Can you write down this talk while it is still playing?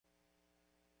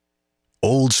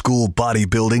Old School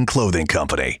Bodybuilding Clothing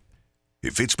Company.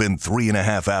 If it's been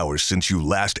 3.5 hours since you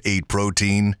last ate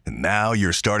protein and now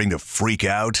you're starting to freak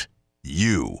out,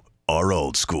 you are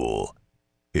old school.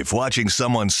 If watching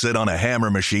someone sit on a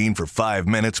hammer machine for 5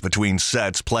 minutes between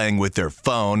sets playing with their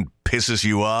phone pisses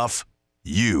you off,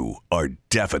 you are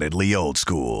definitely old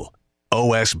school.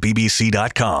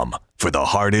 OSBBC.com for the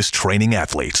hardest training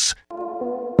athletes.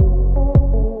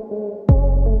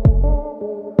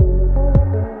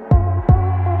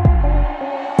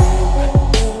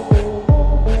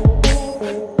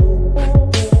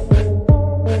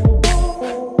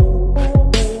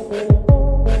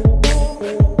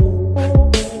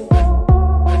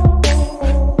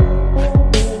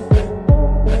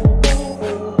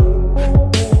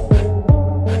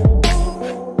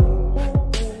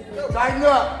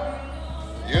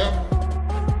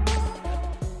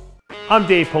 I'm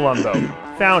Dave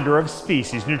Palumbo, founder of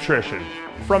Species Nutrition.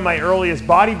 From my earliest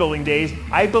bodybuilding days,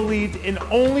 I believed in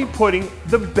only putting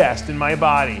the best in my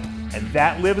body. And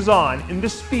that lives on in the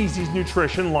Species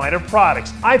Nutrition line of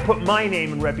products. I put my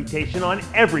name and reputation on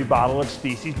every bottle of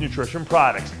Species Nutrition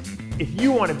products. If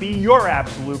you want to be your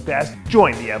absolute best,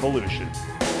 join the evolution.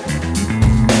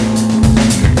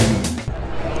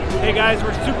 Hey guys,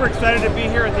 we're super excited to be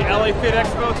here at the LA Fit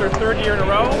Expo. It's our 3rd year in a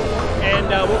row. And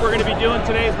what we're going to be doing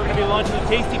today is we're going to be launching a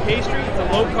tasty pastry. It's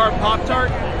a low-carb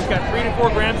Pop-Tart. It's got 3 to 4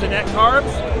 grams of net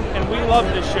carbs. And we love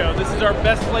this show. This is our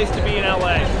best place to be in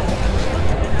LA.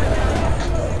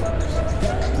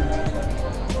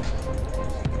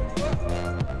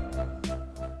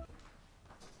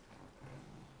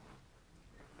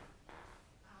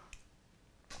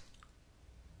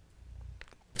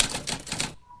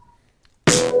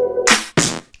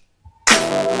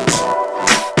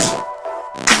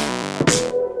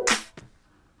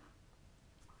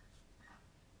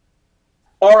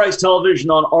 RX Television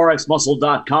on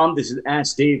RxMuscle.com. This is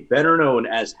Ask Dave, better known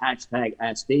as hashtag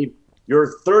Ask Dave,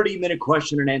 your 30-minute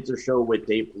question and answer show with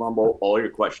Dave Palumbo. All your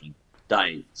questions,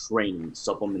 diet, training,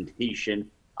 supplementation,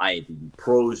 IFBB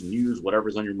pros, news,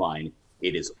 whatever's on your mind,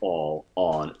 it is all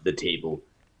on the table.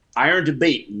 Iron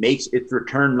Debate makes its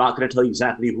return. I'm not going to tell you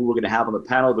exactly who we're going to have on the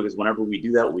panel because whenever we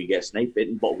do that, we get snake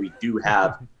bitten, but we do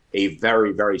have a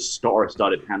very, very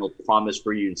star-studded panel promised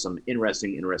for you and some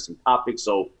interesting topics.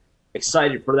 So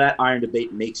excited for that. Iron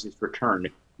Debate makes its return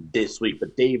this week.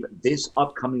 But Dave, this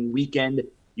upcoming weekend,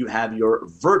 you have your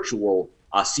virtual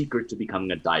Secret to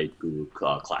Becoming a Diet Guru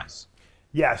class.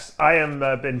 Yes, I am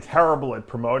been terrible at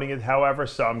promoting it, however,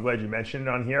 so I'm glad you mentioned it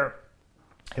on here.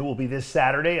 It will be this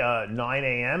Saturday, 9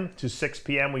 a.m. to 6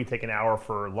 p.m. We take an hour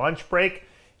for lunch break.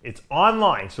 It's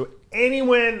online, so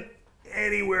anyone,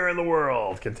 anywhere in the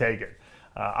world can take it.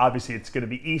 Obviously, it's going to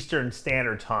be Eastern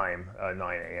Standard Time, 9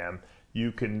 a.m.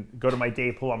 You can go to my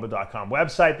DavePalumbo.com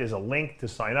website. There's a link to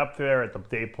sign up there at the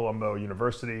Dave Palumbo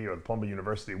University or the Palumbo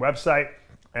University website.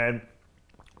 And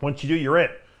once you do, you're in.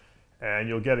 And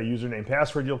you'll get a username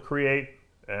password you'll create.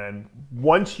 And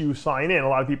once you sign in, a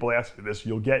lot of people ask for this,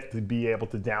 you'll get to be able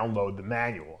to download the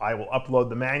manual. I will upload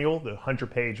the manual, the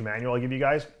 100-page manual I give you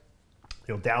guys.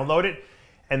 You'll download it,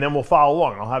 and then we'll follow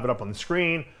along. I'll have it up on the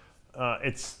screen.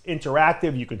 It's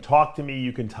interactive. You can talk to me.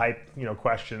 You can type,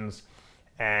 questions.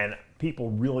 And people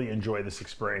really enjoy this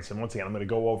experience. And once again, I'm going to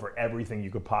go over everything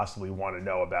you could possibly want to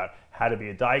know about how to be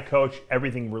a diet coach,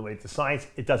 everything related to science.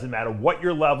 It doesn't matter what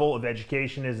your level of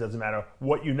education is. It doesn't matter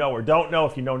what you know or don't know.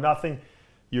 If you know nothing,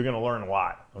 you're going to learn a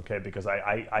lot, okay? Because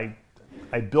I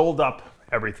build up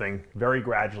everything very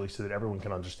gradually so that everyone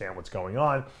can understand what's going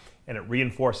on. And it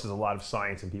reinforces a lot of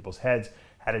science in people's heads,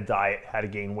 how to diet, how to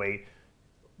gain weight,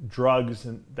 drugs,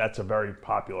 and that's a very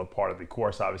popular part of the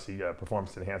course, obviously,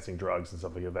 performance-enhancing drugs and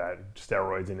stuff like that,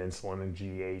 steroids and insulin and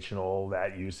GH and all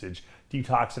that usage,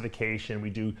 detoxification. We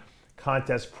do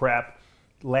contest prep.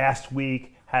 Last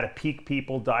week, how to peak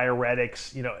people,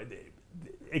 diuretics.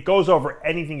 It goes over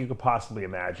anything you could possibly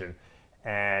imagine,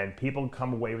 and people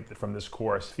come away from this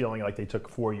course feeling like they took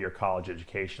a 4-year college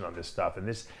education on this stuff. And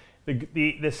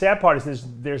the sad part is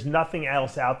there's nothing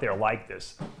else out there like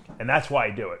this. And that's why I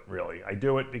do it, really. I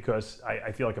do it because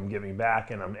I feel like I'm giving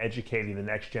back and I'm educating the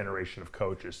next generation of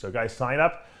coaches. So guys, sign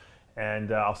up,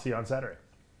 and I'll see you on Saturday.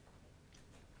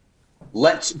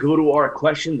 Let's go to our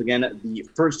questions. Again, the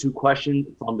first 2 questions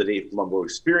from the Dave Palumbo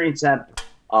Experience app.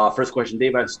 First question,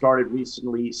 Dave, I started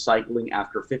recently cycling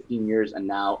after 15 years and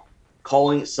now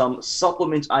calling some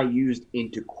supplements I used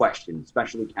into question,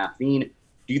 especially caffeine.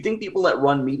 Do you think people that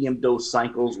run medium dose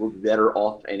cycles will be better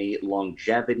off any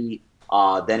longevity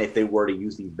than if they were to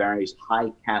use these various high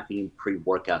caffeine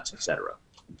pre-workouts, etc.?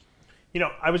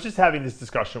 I was just having this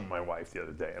discussion with my wife the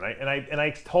other day, and I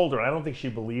told her, I don't think she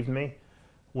believed me.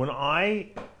 When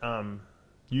I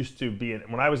used to be,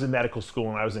 when I was in medical school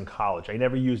and I was in college, I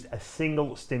never used a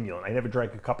single stimulant. I never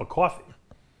drank a cup of coffee.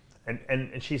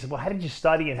 And she said, well, how did you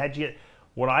study and how did you get?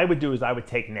 What I would do is I would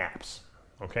take naps,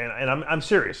 okay? And I'm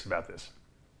serious about this.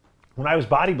 When I was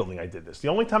bodybuilding, I did this. The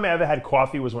only time I ever had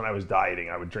coffee was when I was dieting.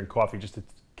 I would drink coffee just to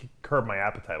curb my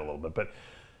appetite a little bit. But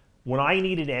when I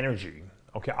needed energy,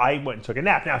 okay, I went and took a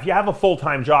nap. Now, if you have a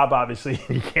full-time job, obviously,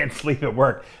 you can't sleep at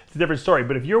work. It's a different story.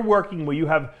 But if you're working where you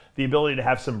have the ability to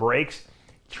have some breaks,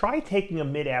 try taking a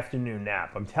mid-afternoon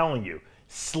nap. I'm telling you,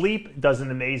 sleep does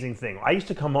an amazing thing. I used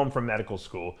to come home from medical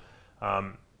school.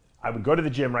 I would go to the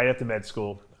gym right after med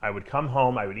school. I would come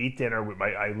home. I would eat dinner.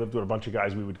 I lived with a bunch of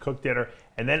guys. We would cook dinner.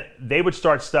 And then they would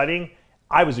start studying.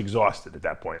 I was exhausted at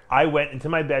that point. I went into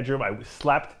my bedroom. I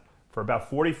slept for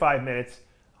about 45 minutes.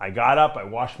 I got up. I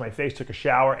washed my face, took a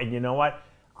shower. And you know what?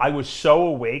 I was so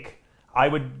awake. I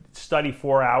would study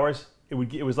 4 hours.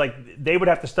 It was like they would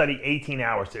have to study 18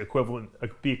 hours to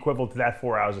be equivalent to that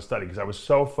 4 hours of study because I was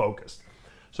so focused.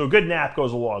 So a good nap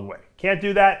goes a long way. Can't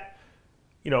do that?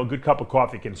 You know, a good cup of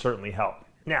coffee can certainly help.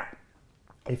 Now,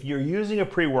 if you're using a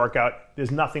pre-workout, there's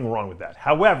nothing wrong with that.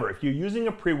 However, if you're using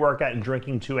a pre-workout and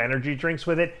drinking 2 energy drinks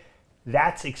with it,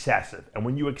 that's excessive. And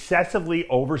when you excessively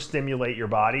overstimulate your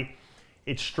body,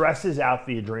 it stresses out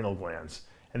the adrenal glands.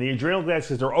 And the adrenal glands,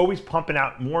 because they're always pumping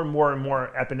out more and more and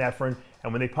more epinephrine.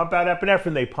 And when they pump out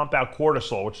epinephrine, they pump out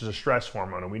cortisol, which is a stress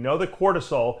hormone. And we know that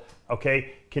cortisol,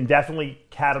 okay, can definitely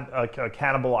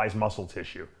cannibalize muscle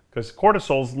tissue. Because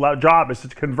cortisol's job is to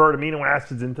convert amino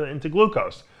acids into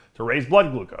glucose, to raise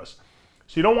blood glucose.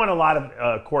 So you don't want a lot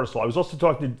of cortisol. I was also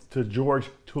talking to George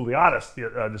Touliadis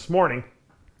this morning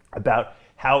about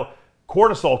how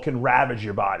cortisol can ravage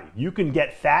your body. You can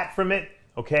get fat from it,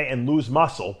 okay, and lose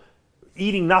muscle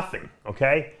eating nothing,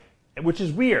 okay? Which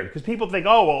is weird, because people think,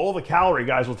 oh, well, all the calorie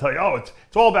guys will tell you, oh, it's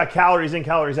all about calories in,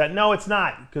 calories out. No, it's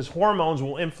not, because hormones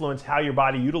will influence how your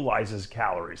body utilizes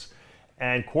calories.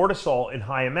 And cortisol in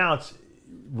high amounts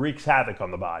wreaks havoc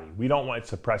on the body. We don't want it.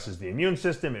 Suppresses the immune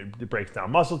system. It breaks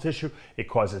down muscle tissue. It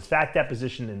causes fat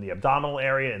deposition in the abdominal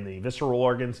area and the visceral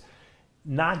organs.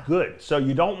 Not good. So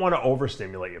you don't want to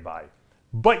overstimulate your body.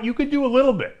 But you could do a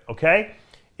little bit, okay?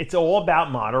 It's all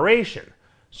about moderation.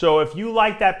 So if you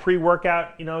like that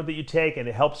pre-workout, you know, that you take and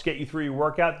it helps get you through your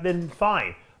workout, then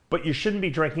fine. But you shouldn't be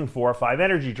drinking 4 or 5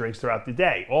 energy drinks throughout the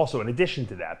day. Also, in addition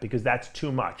to that, because that's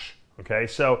too much, okay?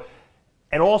 So.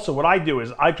 And also what I do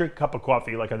is I drink a cup of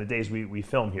coffee like on the days we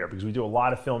film here because we do a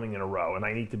lot of filming in a row and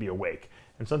I need to be awake.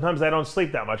 And sometimes I don't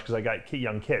sleep that much because I got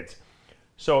young kids.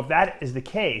 So if that is the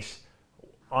case,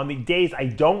 on the days I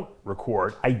don't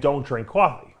record, I don't drink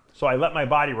coffee. So I let my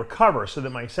body recover so that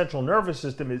my central nervous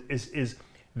system is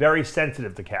very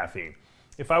sensitive to caffeine.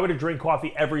 If I were to drink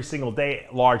coffee every single day,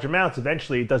 large amounts,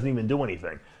 eventually it doesn't even do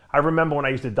anything. I remember when I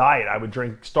used to diet, I would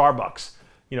drink Starbucks,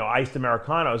 you know, iced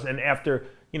Americanos, and after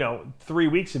 3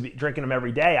 weeks of drinking them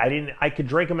every day, I could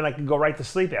drink them and I could go right to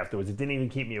sleep afterwards. It didn't even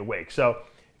keep me awake. So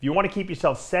if you want to keep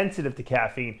yourself sensitive to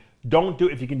caffeine, don't do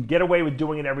it. If you can get away with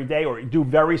doing it every day or do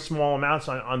very small amounts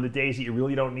on the days that you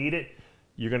really don't need it,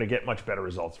 you're going to get much better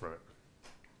results from it.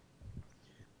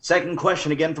 Second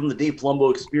question again from the Dave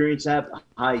Palumbo Experience app.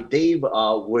 Hi, Dave. I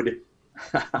always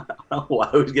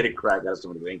get a crack out of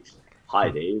somebody saying, hi,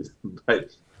 Dave.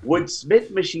 But would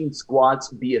Smith machine squats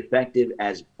be effective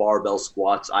as barbell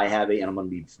squats? I have and I'm going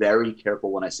to be very careful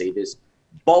when I say this,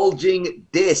 bulging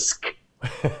disc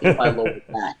in my lower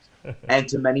back. And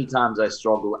too many times I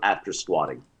struggle after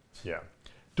squatting. Yeah.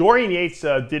 Dorian Yates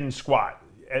didn't squat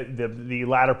at the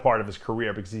latter part of his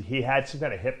career because he had some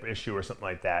kind of hip issue or something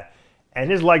like that. And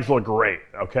his legs look great,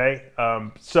 okay?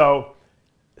 So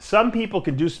some people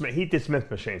can do he did Smith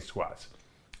machine squats.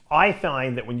 I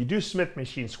find that when you do Smith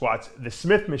machine squats, the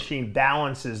Smith machine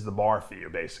balances the bar for you,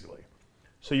 basically.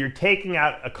 So you're taking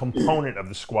out a component of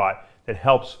the squat that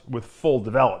helps with full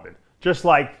development. Just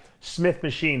like Smith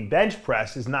machine bench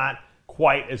press is not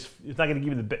quite as, it's not going to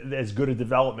give you as good a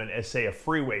development as, say, a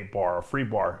free weight bar or free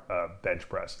bar bench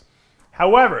press.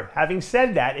 However, having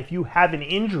said that, if you have an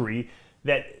injury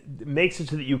that makes it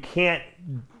so that you can't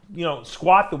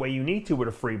squat the way you need to with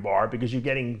a free bar because you're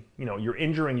getting, you're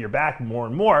injuring your back more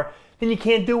and more, then you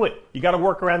can't do it. You got to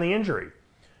work around the injury.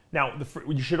 Now,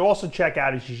 you should also check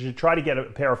out is you should try to get a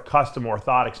pair of custom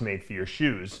orthotics made for your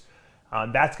shoes.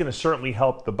 That's going to certainly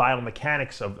help the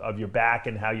biomechanics of your back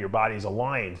and how your body's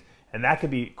aligned. And that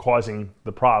could be causing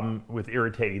the problem with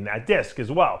irritating that disc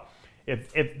as well.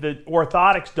 If the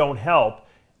orthotics don't help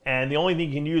and the only thing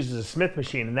you can use is a Smith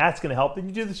machine and that's going to help, then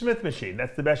you do the Smith machine.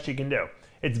 That's the best you can do.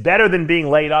 It's better than being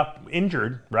laid up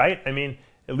injured, right? I mean,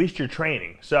 at least you're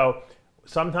training. So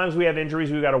sometimes we have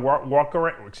injuries we've got to work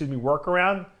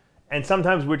around, And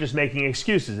sometimes we're just making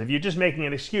excuses. If you're just making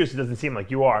an excuse, it doesn't seem like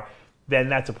you are, then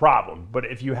that's a problem. But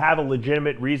if you have a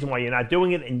legitimate reason why you're not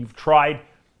doing it, and you've tried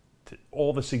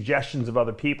all the suggestions of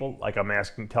other people, like I'm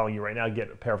telling you right now,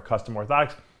 get a pair of custom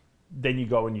orthotics, then you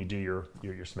go and you do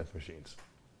your Smith machines.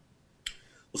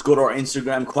 Let's go to our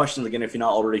Instagram questions. Again, if you're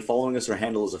not already following us, our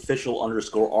handle is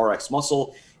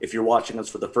official_RxMuscle. If you're watching us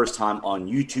for the first time on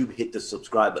YouTube, hit the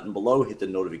subscribe button below, hit the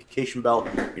notification bell.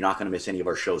 You're not going to miss any of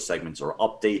our show segments or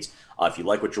updates. If you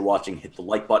like what you're watching, hit the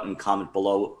like button, comment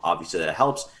below. Obviously, that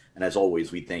helps. And as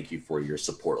always, we thank you for your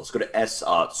support. Let's go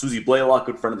to Susie Blaylock,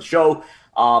 good friend of the show.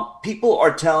 People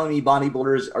are telling me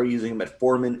bodybuilders are using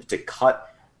metformin to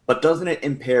cut, but doesn't it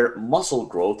impair muscle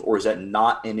growth, or is that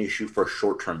not an issue for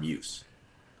short-term use?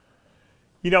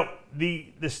 You know,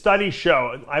 the studies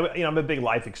show, I'm a big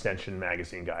Life Extension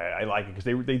magazine guy. I like it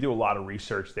because they do a lot of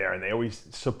research there, and they always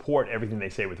support everything they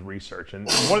say with research. And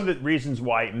one of the reasons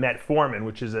why metformin,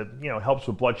 which is helps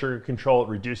with blood sugar control, it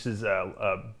reduces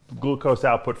glucose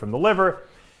output from the liver,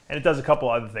 and it does a couple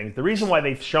other things. The reason why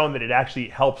they've shown that it actually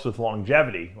helps with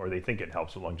longevity, or they think it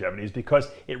helps with longevity, is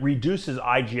because it reduces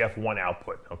IGF-1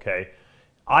 output, okay?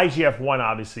 IGF-1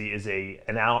 obviously is an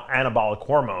anabolic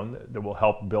hormone that will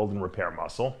help build and repair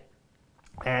muscle.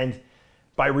 And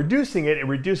by reducing it, it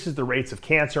reduces the rates of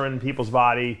cancer in people's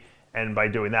body. And by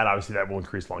doing that, obviously that will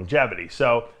increase longevity.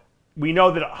 So we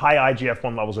know that high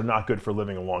IGF-1 levels are not good for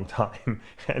living a long time.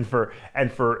 and for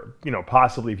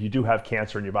possibly if you do have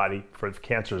cancer in your body, for if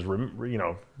cancer is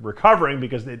recovering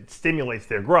because it stimulates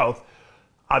their growth.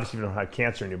 Obviously, if you don't have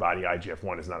cancer in your body,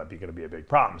 IGF-1 is not going to be a big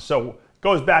problem. So it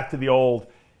goes back to the old,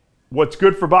 what's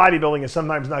good for bodybuilding is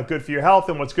sometimes not good for your health,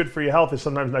 and what's good for your health is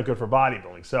sometimes not good for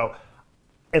bodybuilding. So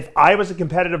if I was a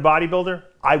competitive bodybuilder,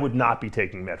 I would not be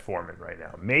taking metformin right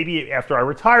now. Maybe after I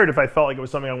retired, if I felt like it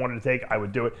was something I wanted to take, I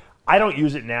would do it. I don't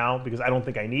use it now because I don't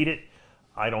think I need it.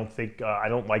 I don't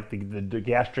like the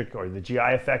gastric or the GI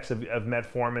effects of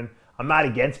metformin. I'm not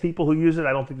against people who use it.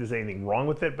 I don't think there's anything wrong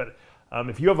with it, but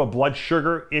if you have a blood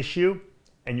sugar issue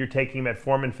and you're taking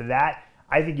metformin for that,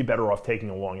 I think you're better off taking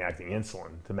a long-acting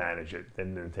insulin to manage it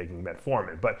than taking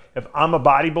metformin. But if I'm a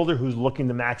bodybuilder who's looking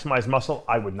to maximize muscle,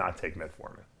 I would not take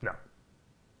metformin. No.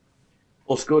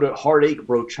 Let's go to Heartache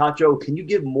Brochacho. Can you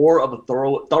give more of a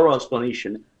thorough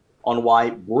explanation on why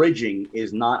bridging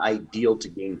is not ideal to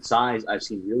gain size? I've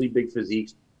seen really big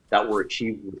physiques that were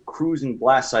achieved with cruising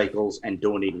blast cycles and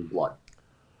donating blood.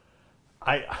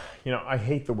 I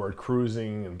hate the word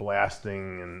cruising and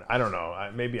blasting, and I don't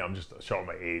know. Maybe I'm just showing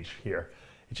my age here.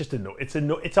 It's just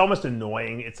it's almost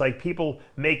annoying. It's like people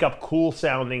make up cool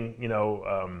sounding,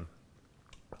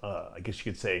 I guess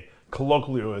you could say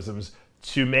colloquialisms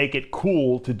to make it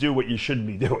cool to do what you shouldn't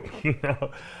be doing.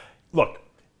 Look,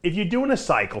 if you're doing a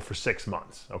cycle for 6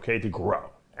 months, okay, to grow,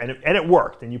 and it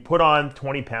worked, and you put on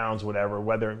 20 pounds, whatever,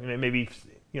 whether maybe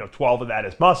 12 of that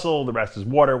is muscle, the rest is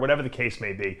water, whatever the case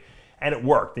may be. And it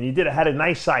worked, and you had a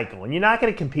nice cycle, and you're not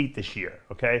going to compete this year,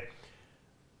 okay?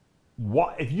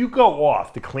 If you go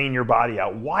off to clean your body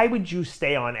out, why would you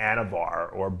stay on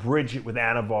Anavar or bridge it with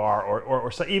Anavar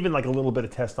or even like a little bit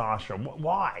of testosterone?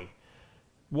 Why?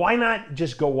 Why not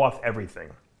just go off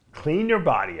everything? Clean your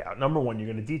body out. Number one,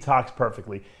 you're going to detox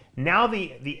perfectly. Now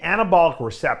the anabolic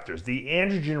receptors, the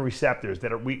androgen receptors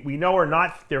that we know are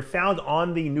not, they're found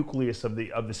on the nucleus of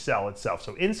the cell itself.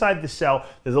 So inside the cell,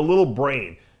 there's a little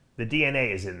brain. The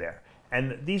DNA is in there.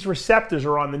 And these receptors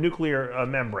are on the nuclear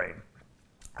membrane.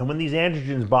 And when these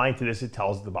androgens bind to this, it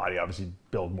tells the body, obviously,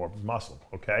 build more muscle,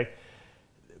 okay?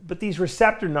 But these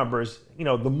receptor numbers,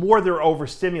 the more they're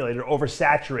overstimulated,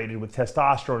 oversaturated with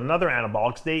testosterone and other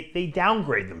anabolics, they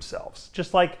downgrade themselves,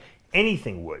 just like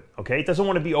anything would, okay? It doesn't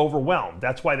want to be overwhelmed.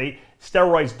 That's why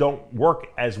steroids don't work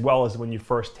as well as when you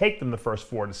first take them the first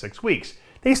 4 to 6 weeks.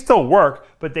 They still work,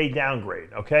 but they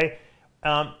downgrade, okay?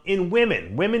 In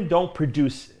women don't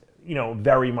produce,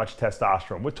 very much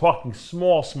testosterone. We're talking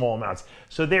small amounts.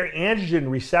 So their androgen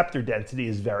receptor density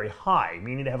is very high,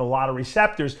 meaning they have a lot of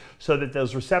receptors so that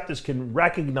those receptors can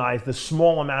recognize the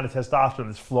small amount of testosterone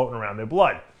that's floating around their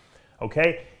blood,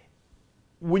 okay?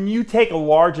 When you take a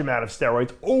large amount of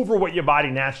steroids over what your body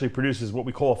naturally produces, what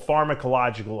we call a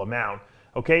pharmacological amount,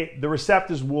 okay, the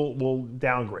receptors will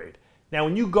downgrade. Now,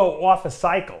 when you go off a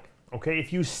cycle, okay,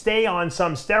 if you stay on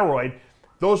some steroid,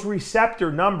 those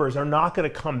receptor numbers are not going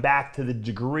to come back to the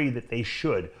degree that they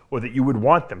should or that you would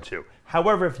want them to.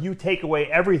 However, if you take away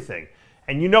everything,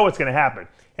 and you know what's going to happen,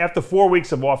 after 4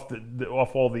 weeks of off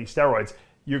all the steroids,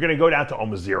 you're going to go down to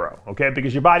almost zero, okay?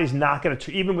 Because your body's not going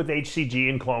to, even with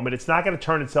HCG and Clomid, it's not going to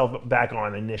turn itself back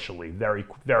on initially, very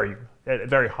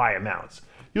high amounts.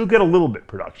 You'll get a little bit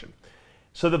production.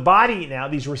 So the body now,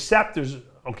 these receptors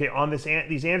okay, on these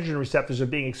androgen receptors are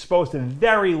being exposed to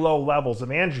very low levels of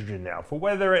androgen now, for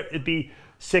whether it be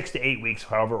 6 to 8 weeks,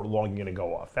 however long you're going to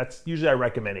go off. That's usually I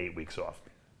recommend 8 weeks off.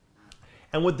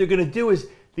 And what they're going to do is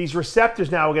these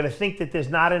receptors now are going to think that there's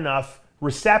not enough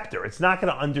receptor. It's not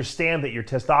going to understand that your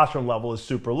testosterone level is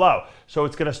super low. So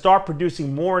it's going to start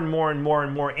producing more and more and more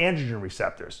and more androgen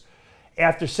receptors.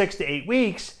 After 6 to 8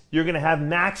 weeks, you're going to have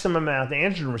maximum amount of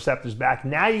androgen receptors back.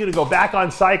 Now you're going to go back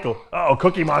on cycle. Uh-oh,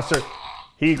 Cookie Monster.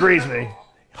 He agrees with me.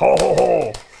 Ho, ho,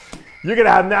 ho. You're going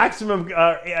to have maximum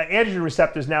androgen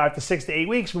receptors now after 6 to 8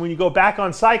 weeks. And when you go back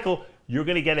on cycle, you're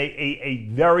going to get a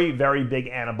very, very big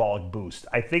anabolic boost.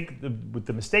 I think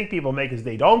the mistake people make is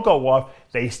they don't go off.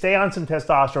 They stay on some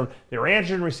testosterone. Their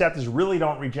androgen receptors really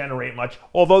don't regenerate much,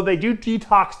 although they do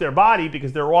detox their body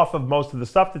because they're off of most of the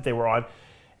stuff that they were on.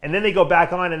 And then they go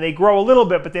back on and they grow a little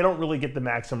bit, but they don't really get the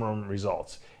maximum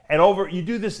results. And you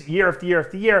do this year after year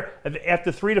after year.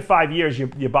 After 3 to 5 years,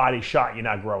 your body's shot. You're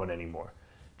not growing anymore.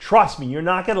 Trust me, you're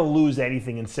not going to lose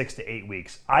anything in 6 to 8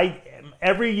 weeks.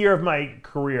 Every year of my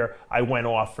career, I went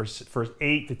off for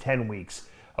 8 to 10 weeks.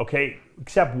 Okay,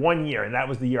 except 1 year, and that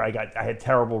was the year I had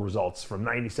terrible results from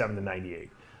 97 to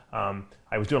 98.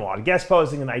 I was doing a lot of guest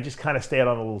posing, and I just kind of stayed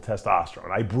on a little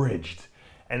testosterone. I bridged.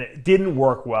 And it didn't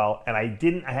work well, and I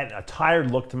had a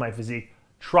tired look to my physique.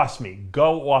 Trust me,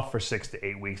 go off for 6 to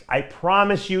 8 weeks. I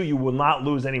promise you, you will not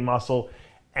lose any muscle,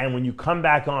 and when you come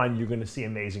back on, you're going to see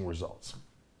amazing results.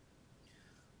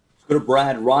 Let's go to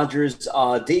Brad Rogers.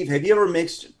 Dave, have you ever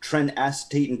mixed Tren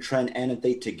Acetate and Tren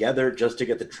Enanthate together just to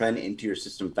get the Tren into your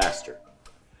system faster?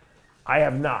 I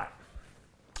have not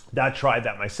tried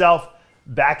that myself.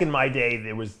 Back in my day,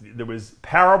 there was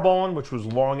Parabolin, which was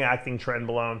long-acting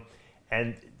Trenbolone.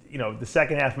 And, you know, the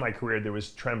second half of my career, there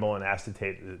was Trenbolone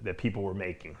Acetate that people were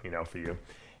making, you know, for you.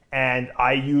 And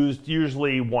I used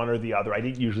usually one or the other. I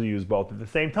didn't usually use both at the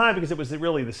same time because it was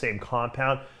really the same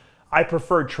compound. I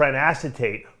preferred Tren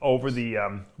Acetate over the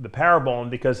Parabolin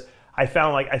because I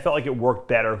felt like it worked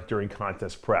better during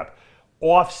contest prep.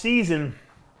 Off season,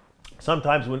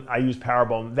 sometimes when I used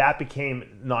Parabolin, that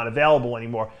became not available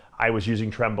anymore. I was using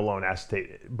Trenbolone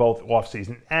Acetate both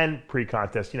off-season and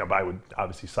pre-contest, you know, but I would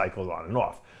obviously cycle it on and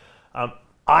off.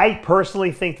 I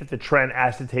personally think that the Tren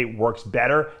Acetate works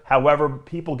better. However,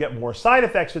 people get more side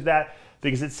effects with that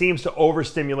because it seems to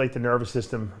overstimulate the nervous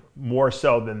system more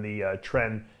so than the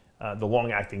the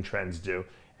long-acting Trens do.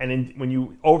 And when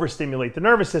you overstimulate the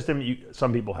nervous system,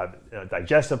 some people have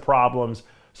digestive problems,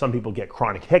 some people get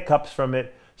chronic hiccups from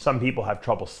it. Some people have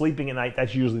trouble sleeping at night.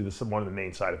 That's usually one of the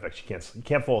main side effects. You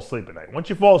can't fall asleep at night. Once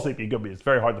you fall asleep, it's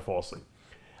very hard to fall asleep.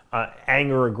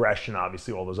 Anger, aggression,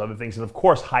 obviously, all those other things. And of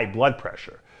course, high blood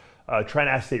pressure. Tren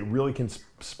Acetate really can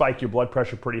spike your blood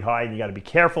pressure pretty high, and you got to be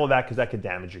careful of that because that could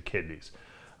damage your kidneys.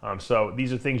 So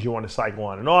these are things you want to cycle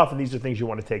on and off, and these are things you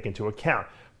want to take into account.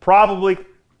 Probably,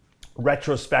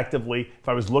 retrospectively, if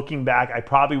I was looking back, I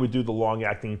probably would do the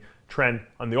long-acting Tren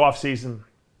on the off season.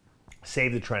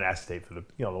 Save the Tren Acetate for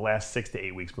the last 6 to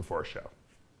 8 weeks before a show.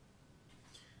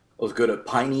 Let's go to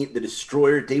Piney the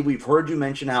Destroyer. Dave, we've heard you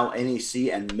mention how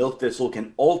NAC and milk thistle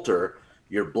can alter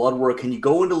your blood work. Can you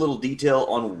go into a little detail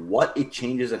on what it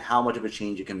changes and how much of a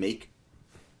change it can make?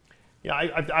 Yeah,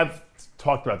 I've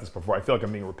talked about this before. I feel like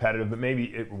I'm being repetitive, but maybe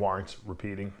it warrants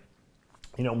repeating.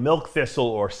 You know, milk thistle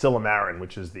or silymarin,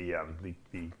 which is the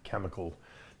chemical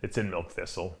that's in milk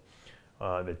thistle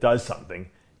that does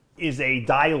something, is a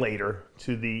dilator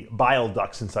to the bile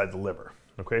ducts inside the liver.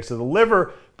 Okay, so the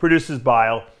liver produces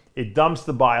bile. It dumps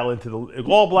the bile into the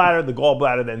gallbladder. The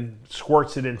gallbladder then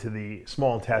squirts it into the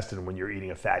small intestine when you're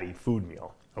eating a fatty food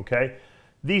meal. Okay,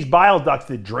 these bile ducts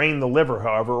that drain the liver,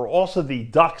 however, are also the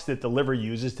ducts that the liver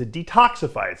uses to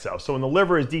detoxify itself. So when the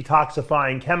liver is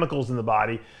detoxifying chemicals in the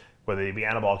body, whether they be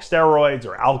anabolic steroids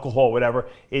or alcohol, whatever,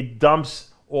 it dumps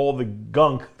all the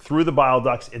gunk through the bile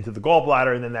ducts into the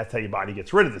gallbladder, and then that's how your body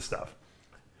gets rid of this stuff.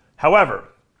 However,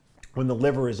 when the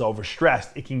liver is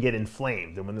overstressed, it can get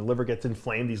inflamed. And when the liver gets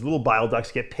inflamed, these little bile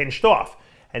ducts get pinched off.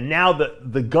 And now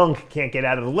the gunk can't get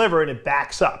out of the liver, and it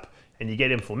backs up. And you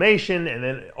get inflammation, and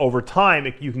then over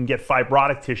time, you can get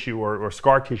fibrotic tissue or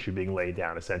scar tissue being laid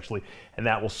down, essentially. And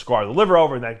that will scar the liver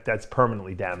over, and that's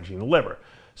permanently damaging the liver.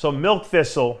 So milk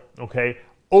thistle, okay,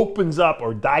 opens up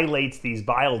or dilates these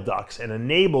bile ducts and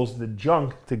enables the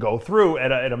junk to go through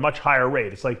at a much higher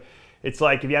rate. It's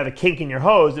like if you have a kink in your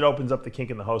hose, it opens up the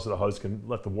kink in the hose so the hose can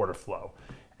let the water flow.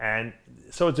 And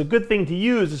so it's a good thing to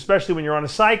use, especially when you're on a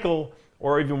cycle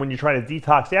or even when you're trying to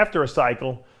detox after a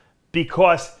cycle,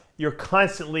 because you're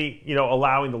constantly,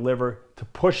 allowing the liver to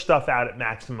push stuff out at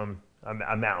maximum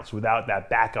amounts without that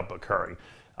backup occurring.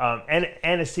 And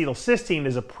N-acetylcysteine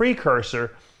is a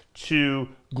precursor to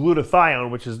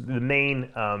glutathione, which is the main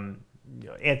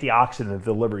antioxidant that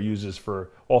the liver uses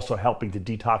for also helping to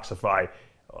detoxify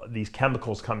these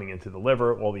chemicals coming into the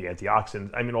liver, all the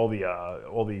antioxidants, I mean all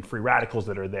the free radicals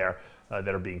that are there that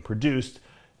are being produced.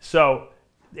 So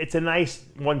it's a nice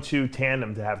 1-2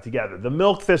 tandem to have together. The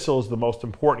milk thistle is the most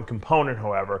important component,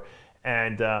 however,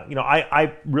 and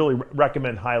I really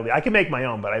recommend highly. I can make my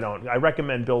own, but I don't. I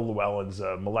recommend Bill Llewellyn's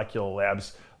Molecular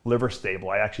Labs Liver Stable.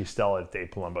 I actually sell it at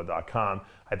DavePalumbo.com.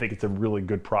 I think it's a really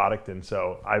good product, and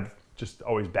so I've just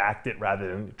always backed it rather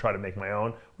than try to make my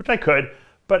own, which I could.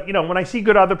 But when I see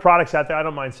good other products out there, I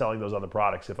don't mind selling those other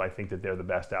products if I think that they're the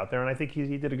best out there, and I think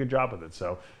he did a good job with it.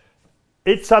 So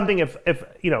it's something if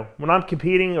when I'm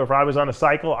competing or if I was on a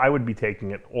cycle, I would be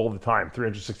taking it all the time,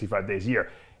 365 days a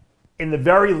year. In the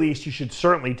very least, you should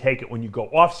certainly take it when you go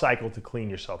off cycle to clean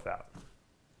yourself out.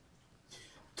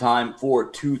 Time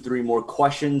for 2-3 more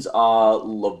questions.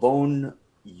 Lavone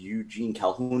Eugene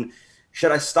Calhoun,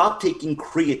 should I stop taking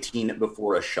creatine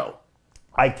before a show?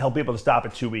 I tell people to stop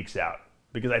it 2 weeks out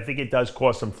because I think it does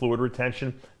cause some fluid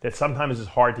retention that sometimes is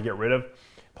hard to get rid of.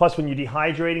 Plus, when you're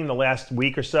dehydrating the last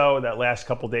week or so, that last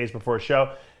couple days before a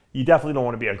show, you definitely don't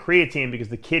want to be on creatine because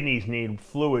the kidneys need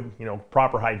fluid,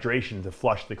 proper hydration to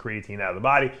flush the creatine out of the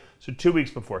body. So 2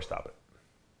 weeks before, stop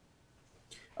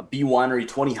it. B Winery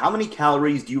 20, how many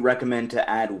calories do you recommend to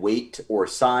add weight or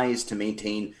size to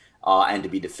maintain and to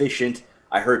be deficient?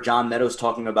 I heard John Meadows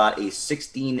talking about a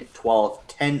 16, 12,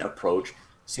 10 approach,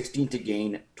 16 to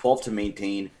gain, 12 to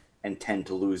maintain, and 10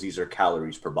 to lose. These are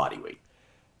calories per body weight.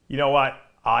 You know what?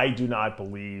 I do not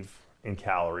believe in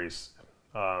calories.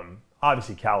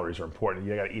 Obviously, calories are important.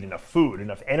 You got to eat enough food,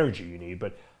 enough energy you need,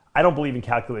 but I don't believe in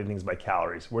calculating things by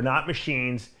calories. We're not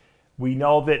machines. We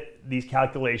know that these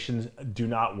calculations do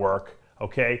not work,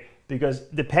 okay? Because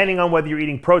depending on whether you're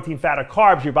eating protein, fat, or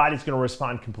carbs, your body's going to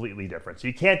respond completely different. So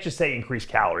you can't just say increase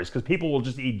calories because people will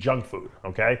just eat junk food,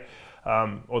 okay?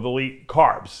 Or they'll eat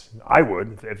carbs. I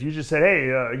would. If you just said,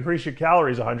 hey, increase your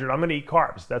calories 100, I'm going to eat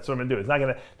carbs. That's what I'm going to do.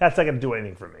 That's not going to do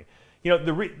anything for me.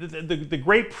 The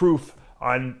great proof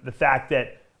on the fact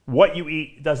that what you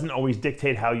eat doesn't always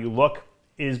dictate how you look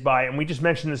is by, and we just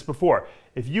mentioned this before,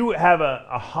 if you have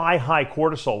a high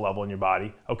cortisol level in your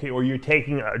body, okay, or you're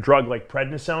taking a drug like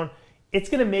prednisone, it's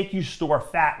going to make you store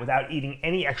fat without eating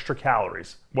any extra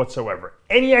calories whatsoever.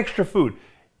 Any extra food,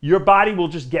 your body will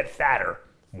just get fatter.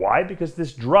 Why? Because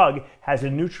this drug has a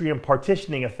nutrient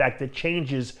partitioning effect that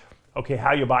changes, okay,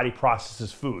 how your body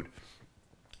processes food.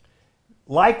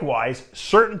 Likewise,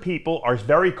 certain people are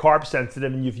very carb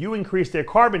sensitive, and if you increase their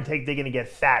carb intake, they're going to get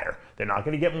fatter. They're not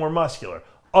going to get more muscular.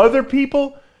 Other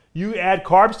people, you add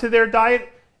carbs to their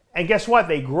diet, and guess what?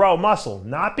 They grow muscle.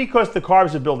 Not because the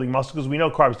carbs are building muscle, because we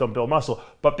know carbs don't build muscle,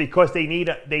 but because they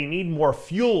need more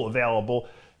fuel available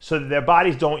so that their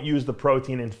bodies don't use the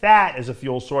protein and fat as a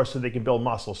fuel source so they can build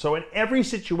muscle. So in every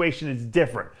situation, it's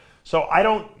different. So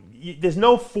there's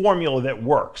no formula that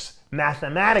works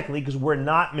mathematically because we're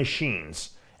not machines.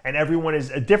 And everyone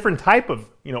is a different type of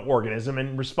organism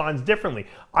and responds differently.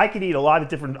 I could eat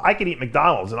I could eat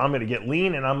McDonald's and I'm going to get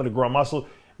lean and I'm going to grow muscle.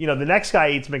 The next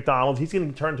guy eats McDonald's, he's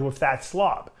going to turn into a fat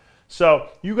slob. So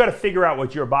you got to figure out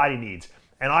what your body needs.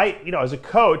 And as a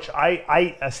coach,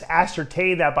 I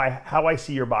ascertain that by how I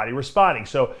see your body responding.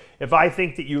 So if I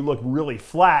think that you look really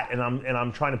flat and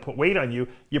I'm trying to put weight on you,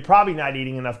 you're probably not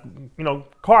eating enough,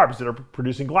 carbs that are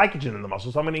producing glycogen in the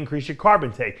muscle. So I'm going to increase your carb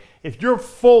intake. If you're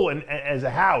full as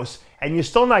a house and you're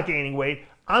still not gaining weight,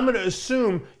 I'm going to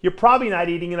assume you're probably not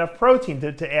eating enough protein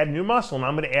to add new muscle, and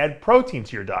I'm going to add protein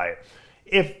to your diet.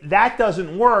 If that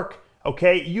doesn't work,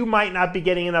 okay, you might not be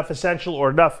getting enough essential or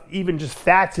enough even just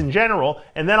fats in general,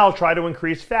 and then I'll try to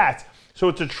increase fats. So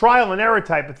it's a trial and error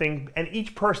type of thing, and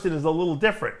each person is a little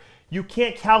different. You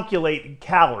can't calculate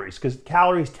calories because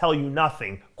calories tell you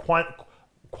nothing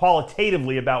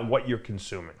qualitatively about what you're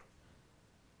consuming.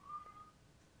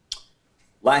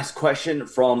 Last question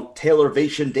from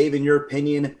Taylorvation. Dave, in your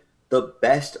opinion, the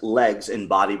best legs in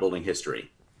bodybuilding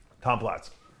history? Tom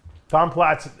Platz. Tom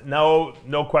Platz, no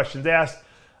questions asked.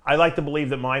 I like to believe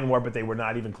that mine were, but they were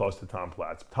not even close to Tom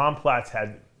Platz. Tom Platz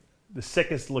had the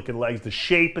sickest looking legs, the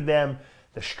shape of them,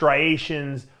 the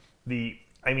striations, if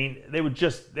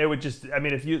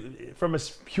you, from a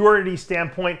purity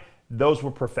standpoint, those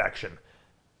were perfection.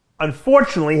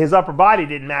 Unfortunately, his upper body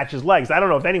didn't match his legs. I don't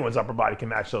know if anyone's upper body can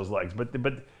match those legs,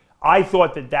 but I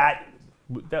thought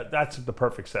that's the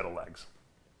perfect set of legs.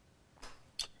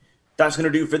 That's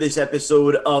going to do for this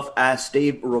episode of Ask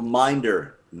Dave.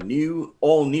 Reminder,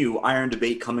 all new Iron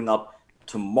Debate coming up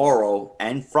tomorrow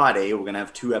and Friday. We're going to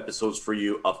have 2 episodes for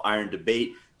you of Iron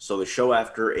Debate. So the show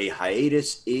after a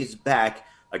hiatus is back.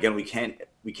 Again, we can't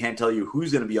we can't tell you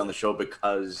who's going to be on the show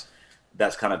because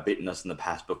that's kind of bitten us in the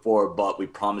past before, but we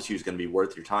promise you it's going to be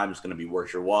worth your time. It's going to be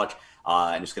worth your watch,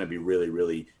 and it's going to be really,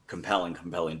 really compelling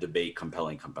debate,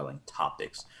 compelling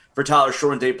topics. For Tyler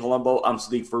Shore and Dave Palumbo, I'm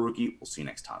Sadiq Faruqi. We'll see you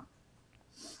next time.